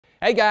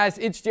Hey guys,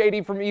 it's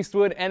JD from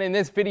Eastwood, and in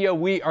this video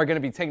we are going to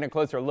be taking a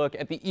closer look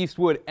at the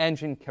Eastwood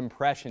Engine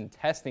Compression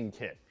Testing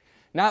Kit.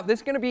 Now, this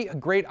is going to be a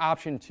great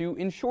option to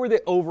ensure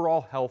the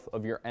overall health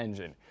of your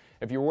engine.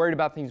 If you're worried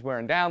about things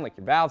wearing down, like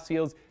your valve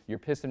seals, your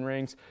piston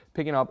rings,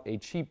 picking up a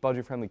cheap,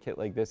 budget-friendly kit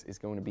like this is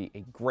going to be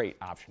a great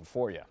option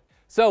for you.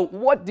 So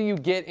what do you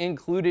get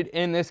included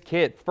in this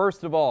kit?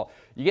 First of all,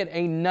 you get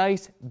a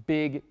nice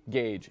big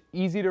gauge,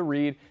 easy to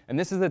read, and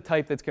this is the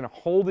type that's going to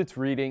hold its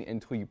reading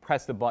until you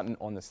press the button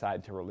on the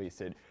side to release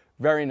it.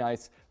 Very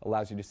nice,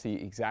 allows you to see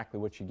exactly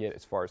what you get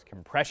as far as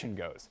compression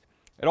goes.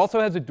 It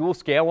also has a dual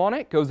scale on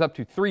it, goes up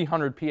to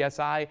 300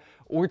 psi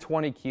or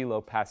 20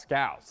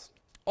 kilopascals.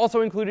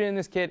 Also included in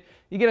this kit,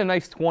 you get a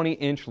nice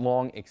 20-inch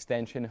long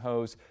extension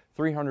hose,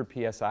 300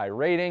 psi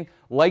rating.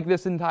 Like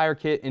this entire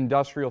kit,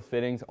 industrial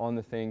fittings on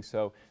the thing,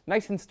 so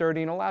nice and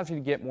sturdy and allows you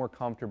to get more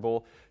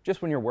comfortable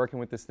just when you're working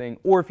with this thing,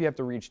 or if you have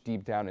to reach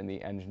deep down in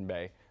the engine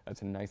bay.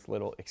 That's a nice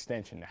little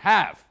extension to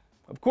have.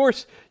 Of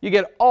course, you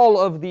get all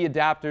of the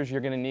adapters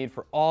you're going to need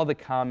for all the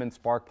common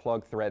spark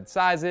plug thread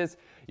sizes.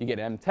 You get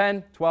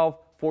M10, 12,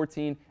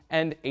 14,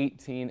 and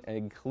 18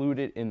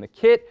 included in the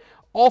kit.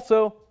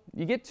 Also,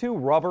 you get two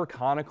rubber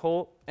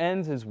conical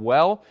ends as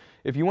well.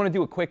 If you want to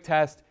do a quick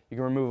test, you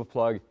can remove a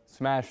plug,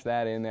 smash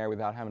that in there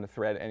without having to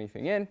thread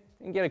anything in,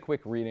 and get a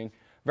quick reading.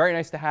 Very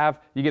nice to have.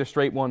 You get a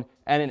straight one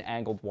and an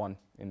angled one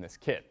in this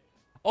kit.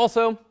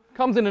 Also,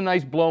 comes in a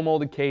nice blow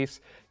molded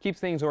case, keeps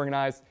things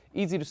organized,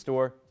 easy to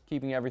store,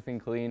 keeping everything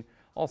clean.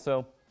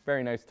 Also,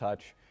 very nice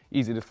touch,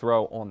 easy to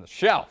throw on the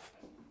shelf.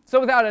 So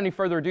without any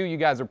further ado, you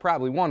guys are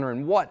probably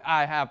wondering what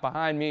I have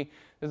behind me.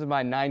 This is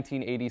my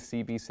 1980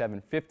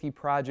 CB750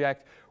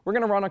 project. We're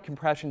going to run a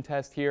compression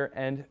test here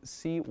and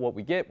see what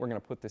we get. We're going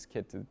to put this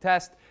kit to the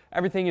test.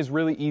 Everything is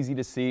really easy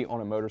to see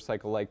on a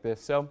motorcycle like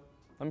this, so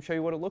let me show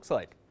you what it looks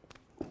like.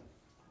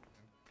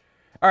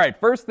 All right,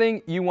 first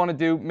thing you want to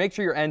do, make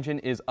sure your engine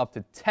is up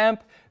to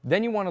temp.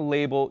 Then you want to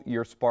label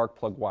your spark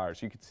plug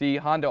wires. You can see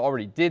Honda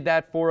already did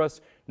that for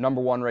us.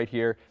 Number 1 right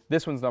here.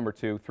 This one's number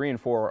 2, 3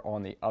 and 4 are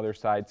on the other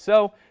side.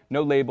 So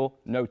no label,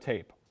 no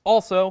tape.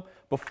 Also,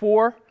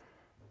 before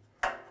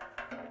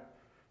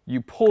you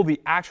pull the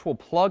actual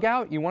plug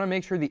out, you want to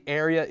make sure the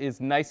area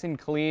is nice and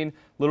clean, a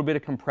little bit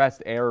of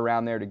compressed air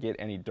around there to get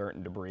any dirt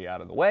and debris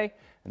out of the way,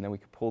 and then we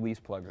can pull these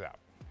plugs out.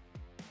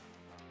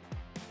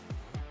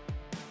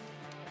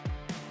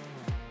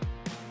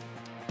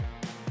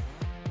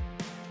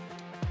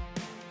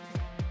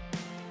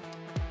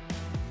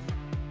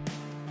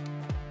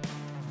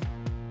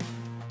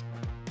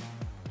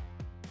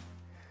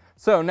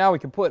 So now we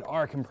can put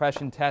our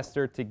compression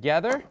tester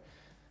together.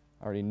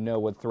 I already know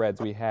what threads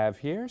we have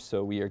here,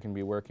 so we are going to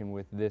be working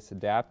with this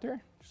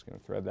adapter. Just going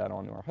to thread that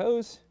onto our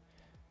hose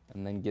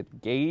and then get the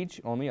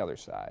gauge on the other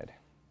side.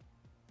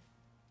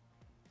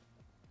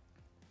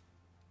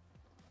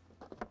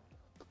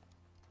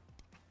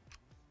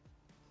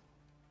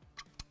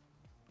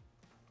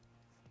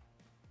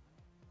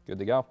 Good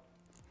to go.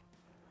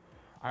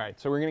 All right,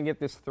 so we're going to get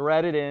this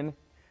threaded in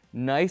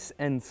nice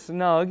and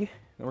snug. Then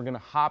we're going to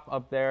hop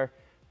up there,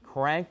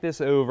 crank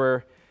this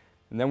over,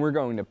 and then we're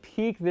going to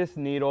peak this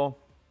needle,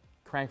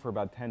 crank for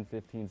about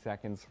 10-15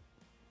 seconds.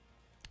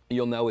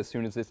 You'll know as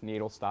soon as this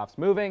needle stops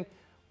moving,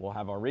 we'll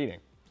have our reading.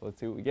 So let's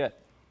see what we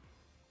get.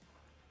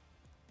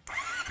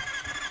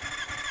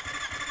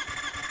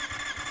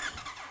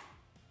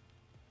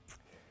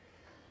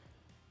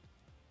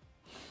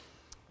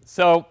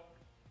 So,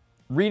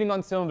 reading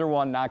on cylinder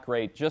 1, not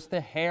great. Just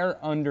a hair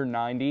under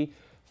 90.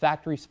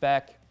 Factory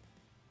spec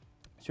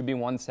should be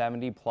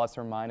 170 plus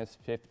or minus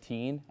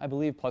 15, I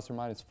believe, plus or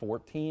minus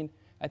 14,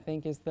 I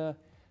think is the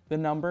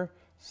number.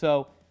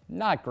 So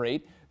not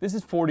great. This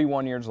is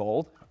 41 years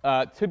old,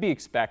 to be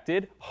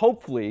expected.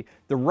 Hopefully,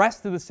 the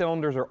rest of the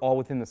cylinders are all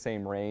within the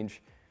same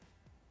range.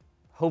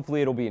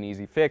 Hopefully, it'll be an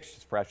easy fix,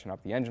 just freshen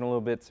up the engine a little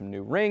bit, some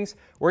new rings.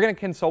 We're going to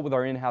consult with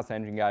our in-house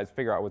engine guys,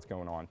 figure out what's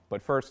going on. But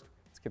first,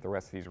 let's get the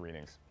rest of these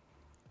readings.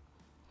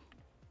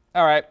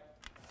 All right,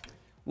 a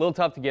little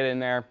tough to get in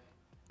there.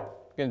 I'm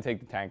going to take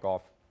the tank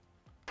off.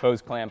 Hose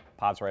clamp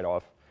pops right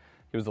off.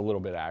 Gives a little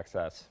bit of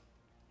access.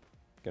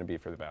 Going to be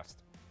for the best.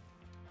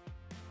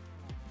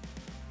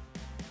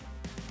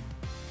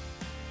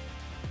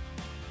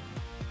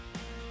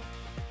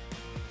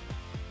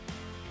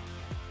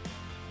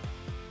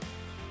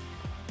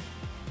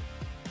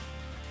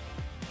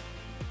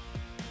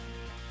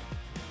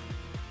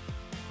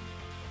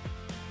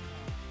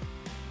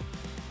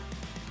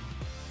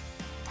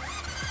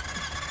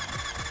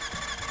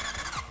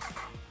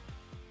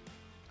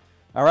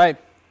 All right.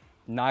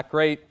 Not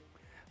great,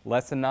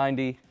 less than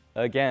 90,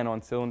 again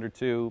on cylinder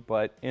 2,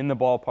 but in the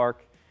ballpark.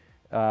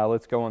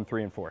 Let's go on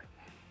 3 and 4.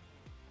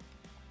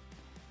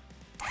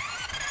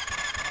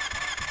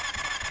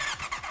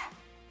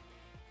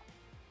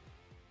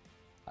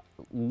 A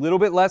little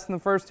bit less than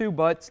the first 2,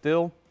 but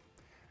still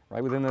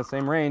right within the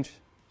same range.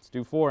 Let's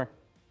do 4.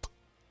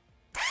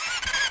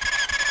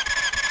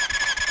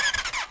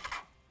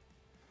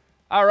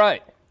 All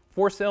right,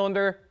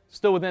 4-cylinder,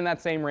 still within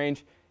that same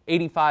range,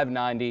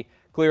 85-90.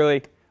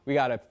 Clearly, we We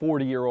got a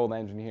 40-year-old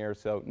engine here,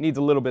 so needs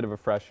a little bit of a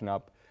freshen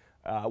up.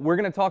 We're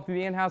going to talk to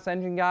the in-house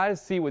engine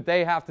guys, see what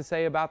they have to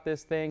say about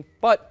this thing,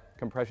 but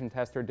Compression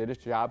Tester did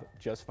its job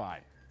just fine.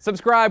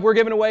 Subscribe. We're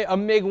giving away a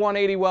MiG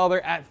 180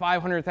 welder at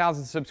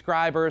 500,000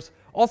 subscribers.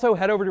 Also,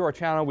 head over to our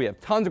channel. We have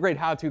tons of great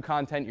how-to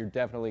content you're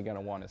definitely going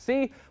to want to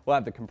see. We'll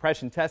have the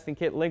compression testing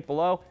kit linked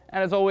below.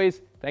 And as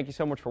always, thank you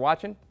so much for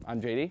watching.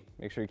 I'm JD.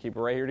 Make sure you keep it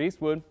right here at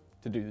Eastwood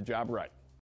to do the job right.